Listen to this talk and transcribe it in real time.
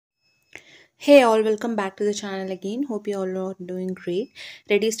Hey all, welcome back to the channel again. Hope you all are doing great.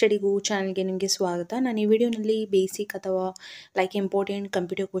 Ready Study Go ಚಾನಲ್ಗೆ ನಿಮಗೆ ಸ್ವಾಗತ. ನಾನು ಈ ವಿಡಿಯೋನಲ್ಲಿ ಬೇಸಿಕ್ ಅಥವಾ ಲೈಕ್ ಇಂಪಾರ್ಟೆಂಟ್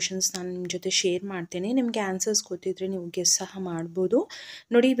ಕಂಪ್ಯೂಟರ್ ಕ್ವಶನ್ಸ್ ನಾನು ನಿಮ್ಮ ಜೊತೆ ಶೇರ್ ಮಾಡ್ತೇನೆ. ನಿಮಗೆ ಆನ್ಸರ್ಸ್ ಗೊತ್ತಿದ್ರೆ ನೀವು ಗೆಸ್ ಸಹ ಮಾಡ್ಬೋದು.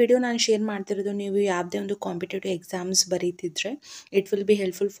 ನೋಡಿ, ಈ ವಿಡಿಯೋ ನಾನು ಶೇರ್ ಮಾಡ್ತಿರೋದು ನೀವು ಯಾವುದೇ ಒಂದು competitive exams ಬರೀತಿದ್ರೆ it will be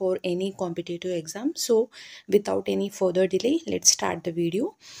helpful for any competitive exam. So without any further delay let's start the video.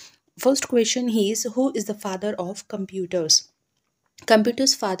 First question is, who is the father of computers?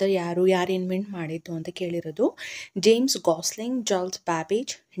 Computers father ಯಾರು invent ಮಾಡಿದ್ದು ಅಂತ ಕೇಳಿರೋದು. James ಗಾಸ್ಲಿಂಗ್, Charles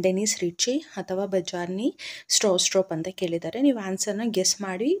Babbage, Denis Richie ಅಥವಾ ಬಜಾರ್ನಿ strap ಅಂತ ಕೇಳಿದ್ದಾರೆ. ನೀವು ಆನ್ಸರ್ನ guess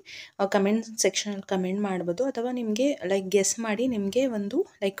ಮಾಡಿ comment ಸೆಕ್ಷನಲ್ಲಿ comment ಮಾಡ್ಬೋದು, ಅಥವಾ ನಿಮಗೆ ಲೈಕ್ ಗೆಸ್ ಮಾಡಿ ನಿಮಗೆ ಒಂದು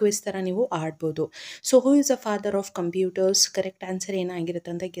ಲೈಕ್ ಕ್ವಿಸ್ ಥರ ನೀವು ಆಡ್ಬೋದು. So who is the father of computers? Correct answer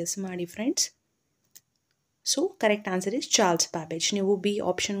ಏನಾಗಿರುತ್ತೆ ಅಂತ ಗೆಸ್ ಮಾಡಿ friends. So correct answer is Charles Babbage. ನೀವು ಬಿ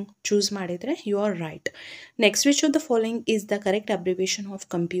ಆಪ್ಷನ್ ಚೂಸ್ ಮಾಡಿದರೆ you are right. Next, which of the following is the correct abbreviation of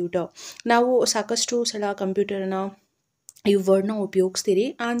computer? ನಾವು ಸಾಕಷ್ಟು ಸಲ ಕಂಪ್ಯೂಟರ್ನ ಈ ವರ್ಡ್ನ ಉಪಯೋಗಿಸ್ತೀರಿ,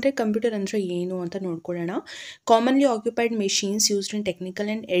 ಅಂದರೆ ಕಂಪ್ಯೂಟರ್ ಅಂದರೆ ಏನು ಅಂತ ನೋಡ್ಕೊಳ್ಳೋಣ. Commonly occupied machines used in technical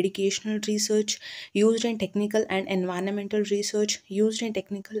and ಎಡ್ಯುಕೇಷನಲ್ research, used in technical and environmental research, used in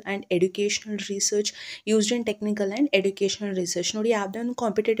technical and ಎಡ್ಯುಕೇಷನಲ್ research, used in technical and ಎಡ್ಯುಕೇಷನಲ್ research. ನೋಡಿ, ಯಾವುದೇ ಒಂದು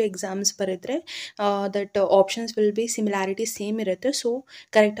ಕಾಂಪಿಟೇಟಿವ್ ಎಕ್ಸಾಮ್ಸ್ ಬರೆದ್ರೆ that options will be similarity same ಇರುತ್ತೆ. So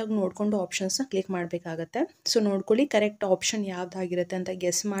ಕರೆಕ್ಟಾಗಿ ನೋಡಿಕೊಂಡು ಆಪ್ಷನ್ಸ್ನ click ಮಾಡಬೇಕಾಗತ್ತೆ. So ನೋಡ್ಕೊಳ್ಳಿ correct option ಯಾವುದಾಗಿರುತ್ತೆ ಅಂತ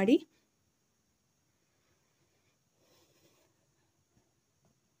ಗೆಸ್ ಮಾಡಿ.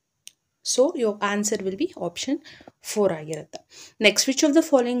 So your answer will be option 4 ಆಗಿರುತ್ತೆ. Next, which of the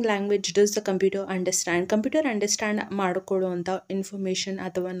following language does the computer understand? Computer understand ಮಾಡಿಕೊಳ್ಳುವಂಥ information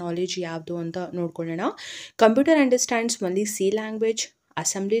ಅಥವಾ knowledge ಯಾವುದು ಅಂತ ನೋಡ್ಕೊಳ್ಳೋಣ. Computer understands only C language,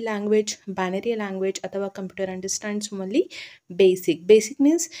 assembly language, binary language, ಅಥವಾ computer understands only basic. Basic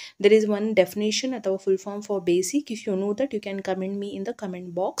means there is one definition ಅಥವಾ full form for basic. If you know that you can comment me in the comment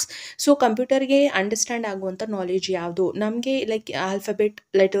box. So ಕಂಪ್ಯೂಟರ್ಗೆ understand ಆಗುವಂಥ knowledge ಯಾವುದು? ನಮಗೆ like alphabet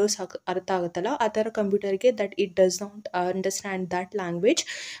letters ಅರ್ಥ ಆಗುತ್ತಲ್ಲ, ಆ ಥರ ಕಂಪ್ಯೂಟರ್ಗೆ that it does not understand that language.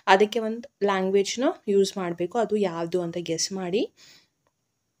 ಅದಕ್ಕೆ ಒಂದು ಲ್ಯಾಂಗ್ವೇಜ್ನ ಯೂಸ್ ಮಾಡಬೇಕು. ಅದು ಯಾವುದು ಅಂತ ಗೆಸ್ ಮಾಡಿ.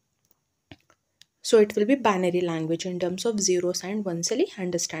 So it will be binary language in terms of zeros and ಒನ್ಸಲ್ಲಿ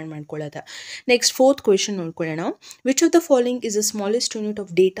understand ಮಾಡ್ಕೊಳ್ಳೋದು. ನೆಕ್ಸ್ಟ್, ಫೋರ್ತ್ ಕ್ವೆಶನ್ ನೋಡ್ಕೊಳ್ಳೋಣ. Which of the following is the smallest unit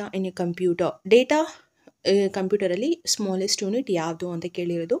of data in a computer? Data ಕಂಪ್ಯೂಟರಲ್ಲಿ smallest unit ಯಾವುದು ಅಂತ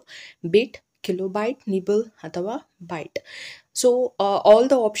ಕೇಳಿರೋದು. ಬಿಟ್, kilobyte, nibble ಅಥವಾ byte. So all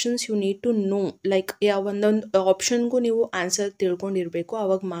the options you need to know, like ಒಂದೊಂದು ಆಪ್ಷನ್ಗೂ ನೀವು answer ತಿಳ್ಕೊಂಡಿರಬೇಕು.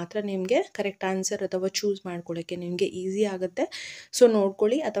 ಆವಾಗ ಮಾತ್ರ ನಿಮಗೆ ಕರೆಕ್ಟ್ ಆನ್ಸರ್ ಅಥವಾ ಚೂಸ್ ಮಾಡ್ಕೊಳ್ಳೋಕ್ಕೆ ನಿಮಗೆ ಈಸಿ ಆಗುತ್ತೆ. ಸೊ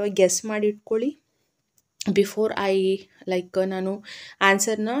ನೋಡ್ಕೊಳ್ಳಿ ಅಥವಾ ಗೆಸ್ ಮಾಡಿ ಇಟ್ಕೊಳ್ಳಿ ಬಿಫೋರ್ ನಾನು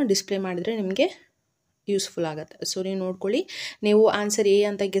ಆನ್ಸರ್ನ ಡಿಸ್ಪ್ಲೇ ಮಾಡಿದರೆ ನಿಮಗೆ ಯೂಸ್ಫುಲ್ ಆಗುತ್ತೆ. ಸೊ ನೀವು ನೋಡ್ಕೊಳ್ಳಿ, ನೀವು ಆನ್ಸರ್ ಎ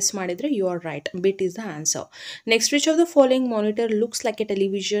ಅಂತ ಗೆಸ್ ಮಾಡಿದರೆ you are right. Bit is the answer. Next, which of the following monitor looks like A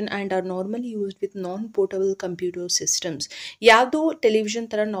television and R normally used with non portable computer systems? ಯಾವುದು television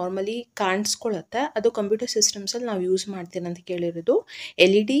ಥರ normally ಕಾಣಿಸ್ಕೊಳ್ಳುತ್ತೆ ಅದು computer ಸಿಸ್ಟಮ್ಸಲ್ಲಿ ನಾವು use ಮಾಡ್ತೀನಿ ಅಂತ ಕೇಳಿರೋದು.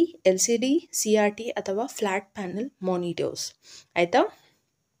 LED, LCD, CRT ಅಥವಾ flat panel monitors. ಆಯಿತಾ?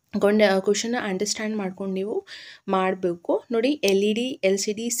 ಕ್ವಶನ್ನ understand ಮಾಡ್ಕೊಂಡು ನೀವು ಮಾಡಬೇಕು. ನೋಡಿ, LED,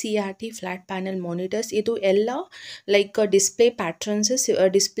 LCD, CRT, flat panel monitors ಇದು ಎಲ್ಲ ಲೈಕ್ ಡಿಸ್ಪ್ಲೇ ಪ್ಯಾಟ್ರನ್ಸಸ್,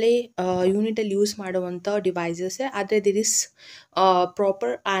 ಡಿಸ್ಪ್ಲೇ ಯೂನಿಟಲ್ಲಿ ಯೂಸ್ ಮಾಡುವಂಥ ಡಿವೈಸಸ್ಸೇ. ಆದರೆ there is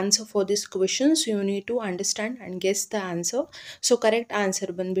proper answer for this questions. You need to understand and guess the answer. So correct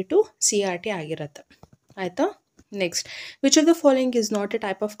answer ಬಂದುಬಿಟ್ಟು CRT ಆಗಿರುತ್ತೆ. ಆಯಿತಾ? Next, which of the following is not A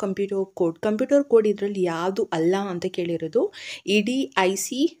type of computer code? Computer code ಇದರಲ್ಲಿ ಯಾವುದು ಅಲ್ಲ ಅಂತ ಕೇಳಿರೋದು. EDIC,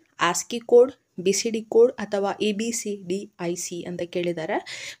 ASCII code, BCD code ಅಥವಾ ABCDIC ಅಂತ ಕೇಳಿದ್ದಾರೆ.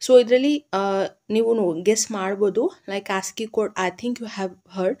 ಸೊ ಇದರಲ್ಲಿ ನೀವು ಗೆಸ್ ಮಾಡ್ಬೋದು. Like ASCII code I think you have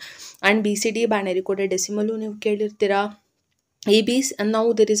heard, and BCD binary code ಡೆಸಿಮಲು ನೀವು ಕೇಳಿರ್ತೀರಾ. ನಾವು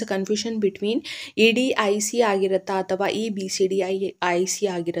there is a confusion between EDIC ಆಗಿರುತ್ತಾ ಅಥವಾ ABCDIC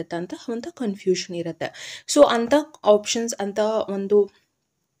ಆಗಿರುತ್ತಾ ಅಂತ ಒಂದು ಕನ್ಫ್ಯೂಷನ್ ಇರುತ್ತೆ. ಸೊ ಅಂಥ ಆಪ್ಷನ್ಸ್ ಅಂತ ಒಂದು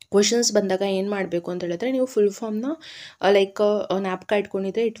ಕ್ವಶನ್ಸ್ ಬಂದಾಗ ಏನು ಮಾಡಬೇಕು ಅಂತ ಹೇಳಿದ್ರೆ, ನೀವು ಫುಲ್ ಫಾರ್ಮ್ನ like ನ್ಯಾಪ್ಕ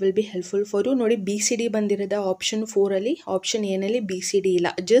ಇಟ್ಕೊಂಡಿದ್ರೆ it will be helpful for you. ನೋಡಿ, BCD ಬಂದಿರೋದೆ ಆಪ್ಷನ್ 4ಅಲ್ಲಿ, ಆಪ್ಷನ್ ಏನಲ್ಲಿ BCD ಇಲ್ಲ,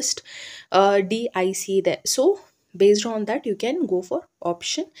 ಜಸ್ಟ್ DIC ಇದೆ. So based on that you can go for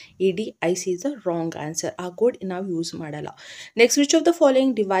option EDIC is the wrong answer. ಆ ಕೋಡ್ ನಾವು ಯೂಸ್ ಮಾಡಲ್ಲ. Next, which of the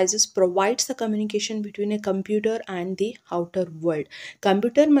following devices provides the communication between A computer and the outer world?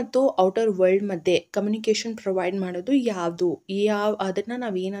 Computer ಮತ್ತು outer world ಮಧ್ಯೆ communication provide ಮಾಡೋದು ಯಾವುದು? ಅದನ್ನು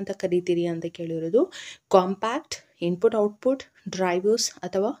ನಾವು ಏನಂತ ಕರಿತೀರಿ ಅಂತ ಕೇಳಿರೋದು. ಕಾಂಪ್ಯಾಕ್ಟ್, ಇನ್ಪುಟ್ ಔಟ್ಪುಟ್, ಡ್ರೈವರ್ಸ್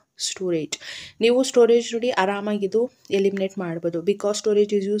ಅಥವಾ ಸ್ಟೋರೇಜ್. ನೀವು ಸ್ಟೋರೇಜ್ ನೋಡಿ ಆರಾಮಾಗಿದು ಎಲಿಮಿನೇಟ್ ಮಾಡ್ಬೋದು, because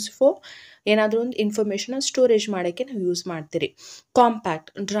storage is use for ಏನಾದರೂ ಒಂದು ಇನ್ಫಾರ್ಮೇಷನ್ ಸ್ಟೋರೇಜ್ ಮಾಡೋಕ್ಕೆ ನಾವು ಯೂಸ್ ಮಾಡ್ತೀರಿ. ಕಾಂಪ್ಯಾಕ್ಟ್,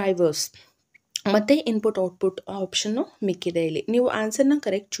 ಡ್ರೈವರ್ಸ್ ಮತ್ತು ಇನ್ಪುಟ್ ಔಟ್ಪುಟ್ ಆಪ್ಷನ್ನು ಮಿಕ್ಕಿದೆ ಇಲ್ಲಿ. ನೀವು ಆನ್ಸರ್ನ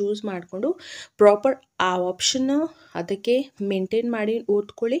ಕರೆಕ್ಟ್ ಚೂಸ್ ಮಾಡಿಕೊಂಡು ಪ್ರಾಪರ್ ಆ ಆಪ್ಷನ್ನ ಅದಕ್ಕೆ ಮೇಂಟೈನ್ ಮಾಡಿ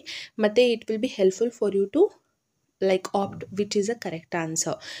ಓದ್ಕೊಳ್ಳಿ, ಮತ್ತು it will be helpful for you to like apt which is a correct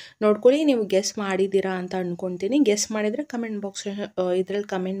answer. ನೋಡ್ಕೊಳ್ಳಿ, ನೀವು ಗೆಸ್ ಮಾಡಿದ್ದೀರಾ ಅಂತ ಅಂದ್ಕೊತೀನಿ. ಗೆಸ್ ಮಾಡಿದರೆ ಕಮೆಂಟ್ ಬಾಕ್ಸ್ ಇದರಲ್ಲಿ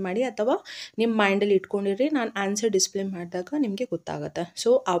ಕಮೆಂಟ್ ಮಾಡಿ, ಅಥವಾ ನಿಮ್ಮ ಮೈಂಡಲ್ಲಿ ಇಟ್ಕೊಂಡಿರಿ. ನಾನು ಆನ್ಸರ್ ಡಿಸ್ಪ್ಲೇ ಮಾಡಿದಾಗ ನಿಮಗೆ ಗೊತ್ತಾಗುತ್ತೆ.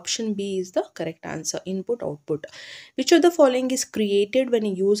 So option B is the correct answer, input output. Which of the following is created when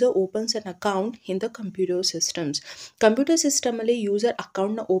user opens an account in the computer systems. Computer ಸಿಸ್ಟಮಲ್ಲಿ user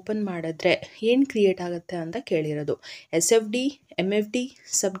ಅಕೌಂಟ್ನ ಓಪನ್ ಮಾಡಿದ್ರೆ ಏನು ಕ್ರಿಯೇಟ್ ಆಗುತ್ತೆ ಅಂತ ಕೇಳಿರೋದು. SFD, MFD,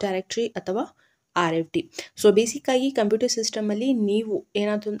 ಸಬ್ directory ಅಥವಾ RFD. So ಬೇಸಿಕ್ಕಾಗಿ computer ಸಿಸ್ಟಮಲ್ಲಿ ನೀವು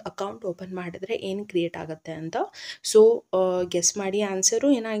ಏನಾದರೂ ಒಂದು account open ಮಾಡಿದ್ರೆ ಏನು ಕ್ರಿಯೇಟ್ ಆಗುತ್ತೆ ಅಂತ. ಸೊ ಗೆಸ್ ಮಾಡಿ ಆನ್ಸರು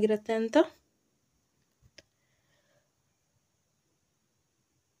ಏನಾಗಿರುತ್ತೆ ಅಂತ.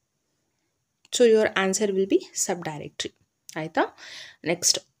 So your answer will be sub directory. ಆಯಿತಾ?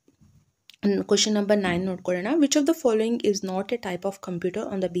 ನೆಕ್ಸ್ಟ್ ಕ್ವಶನ್ ನಂಬರ್ 9 ನೋಡ್ಕೊಳ್ಳೋಣ. Which of the following is not A type of computer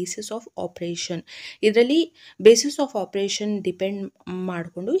on the basis of operation. ಇದರಲ್ಲಿ ಬೇಸಿಸ್ ಆಫ್ ಆಪ್ರೇಷನ್ ಡಿಪೆಂಡ್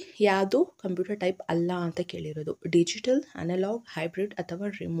ಮಾಡಿಕೊಂಡು ಯಾವುದು computer type ಅಲ್ಲ ಅಂತ ಕೇಳಿರೋದು. Digital, analogue, hybrid ಅಥವಾ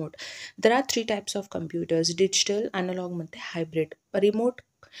remote. There are 3 types of computers: digital, analogue ಮತ್ತು hybrid. Remote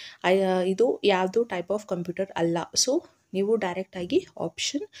ಇದು ಯಾವುದು type of computer ಅಲ್ಲ. ಸೊ ನೀವು ಡೈರೆಕ್ಟಾಗಿ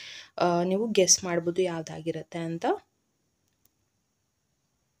ಆಪ್ಷನ್ ನೀವು ಗೆಸ್ ಮಾಡ್ಬೋದು ಯಾವುದಾಗಿರುತ್ತೆ ಅಂತ.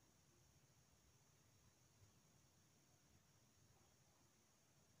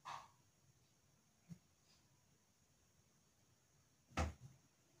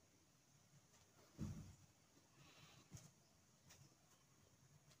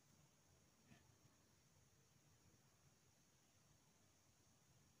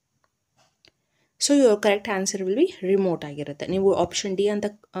 So your correct answer will be remote ಆಗಿರುತ್ತೆ. ನೀವು ಆಪ್ಷನ್ ಡಿ ಅಂತ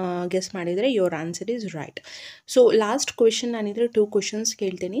ಗೆಸ್ ಮಾಡಿದರೆ your answer is right. So last question ನಾನಿದ್ರೆ 2 questions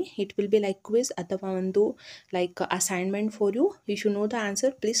ಕೇಳ್ತೀನಿ. It will be like quiz ಅಥವಾ ಒಂದು like assignment for you. If you know the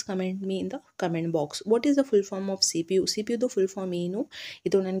answer please comment me in the comment box. What is the full form of CPU? CPUದು full form ಏನು,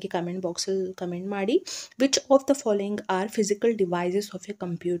 ಇದು ನನಗೆ comment ಬಾಕ್ಸಲ್ಲಿ comment ಮಾಡಿ. Which of the following are physical devices of A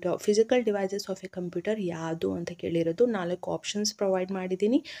computer? Physical devices of A computer ಯಾವುದು ಅಂತ ಕೇಳಿರೋದು. 4 options provide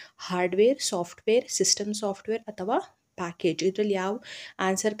ಮಾಡಿದ್ದೀನಿ. Hardware, software, system software ಅಥವಾ package. ಇದರಲ್ಲಿ ಯಾವ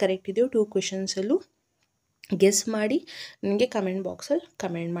ಆನ್ಸರ್ ಕರೆಕ್ಟ್ ಇದೆಯೋ 2 ಕ್ವೆಶನ್ಸಲ್ಲೂ ಗೆಸ್ ಮಾಡಿ ನನಗೆ ಕಮೆಂಟ್ ಬಾಕ್ಸಲ್ಲಿ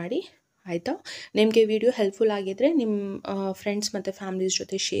ಕಮೆಂಟ್ ಮಾಡಿ. ಆಯಿತಾ? ನಿಮಗೆ ವಿಡಿಯೋ ಹೆಲ್ಪ್ಫುಲ್ ಆಗಿದ್ದರೆ ನಿಮ್ಮ ಫ್ರೆಂಡ್ಸ್ ಮತ್ತು ಫ್ಯಾಮಿಲೀಸ್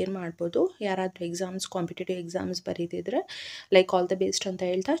ಜೊತೆ ಶೇರ್ ಮಾಡ್ಬೋದು. ಯಾರಾದರೂ exams, competitive exams ಬರೀತಿದ್ರೆ like all the best ಅಂತ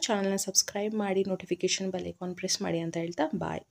ಹೇಳ್ತಾ, ಚಾನಲ್ನ ಸಬ್ಸ್ಕ್ರೈಬ್ ಮಾಡಿ, ನೋಟಿಫಿಕೇಷನ್ ಬೆಲ್ ಐಕಾನ್ ಪ್ರೆಸ್ ಮಾಡಿ ಅಂತ ಹೇಳ್ತಾ ಬಾಯ್.